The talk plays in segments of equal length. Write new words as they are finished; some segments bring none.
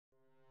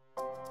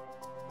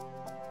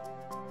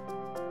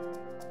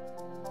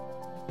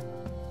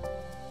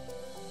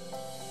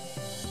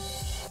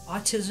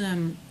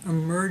autism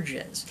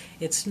emerges.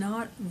 It's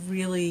not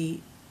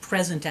really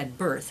present at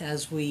birth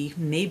as we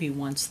maybe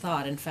once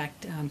thought. In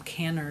fact,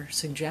 Kanner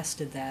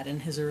suggested that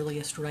in his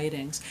earliest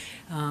writings.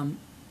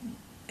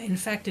 In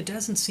fact, it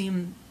doesn't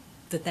seem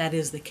that that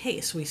is the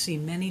case. We see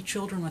many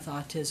children with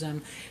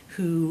autism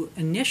who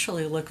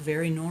initially look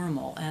very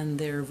normal, and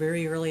their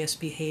very earliest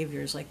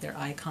behaviors, like their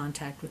eye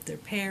contact with their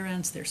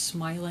parents, their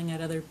smiling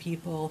at other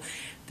people,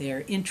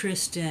 their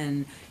interest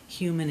in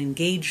human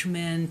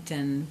engagement,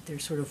 and their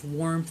sort of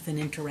warmth and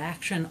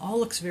interaction, all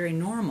looks very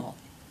normal.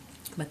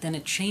 But then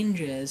it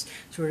changes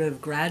sort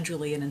of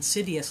gradually and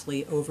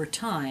insidiously over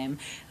time.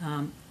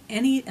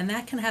 And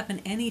that can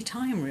happen any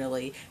time,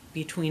 really,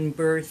 between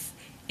birth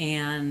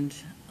and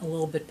a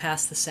little bit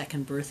past the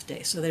second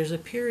birthday. So there's a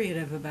period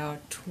of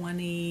about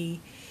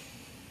 28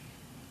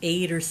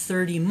 or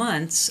 30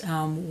 months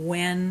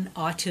when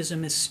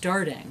autism is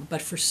starting.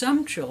 But for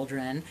some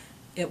children,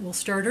 it will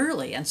start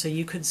early. And so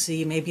you could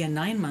see maybe a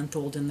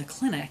 9-month-old in the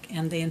clinic,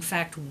 and they in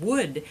fact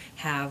would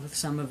have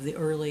some of the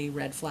early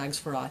red flags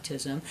for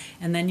autism.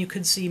 And then you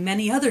could see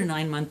many other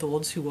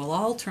 9-month-olds who will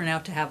all turn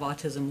out to have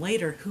autism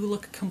later who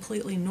look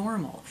completely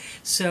normal.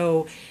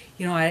 So,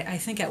 you know, I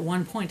think at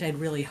one point I'd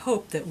really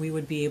hoped that we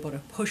would be able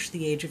to push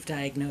the age of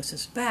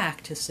diagnosis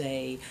back to,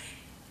 say,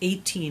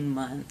 18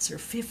 months or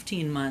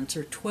 15 months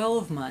or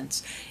 12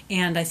 months.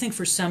 And I think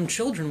for some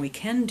children we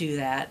can do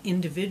that,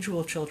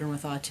 individual children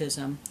with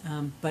autism,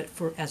 but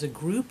as a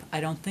group I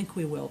don't think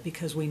we will,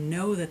 because we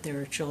know that there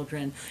are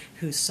children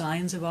whose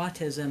signs of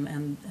autism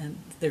and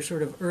their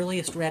sort of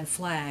earliest red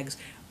flags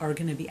are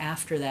going to be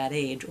after that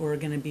age, or are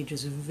going to be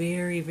just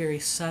very, very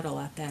subtle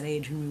at that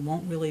age, and we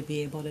won't really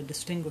be able to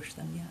distinguish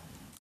them yet.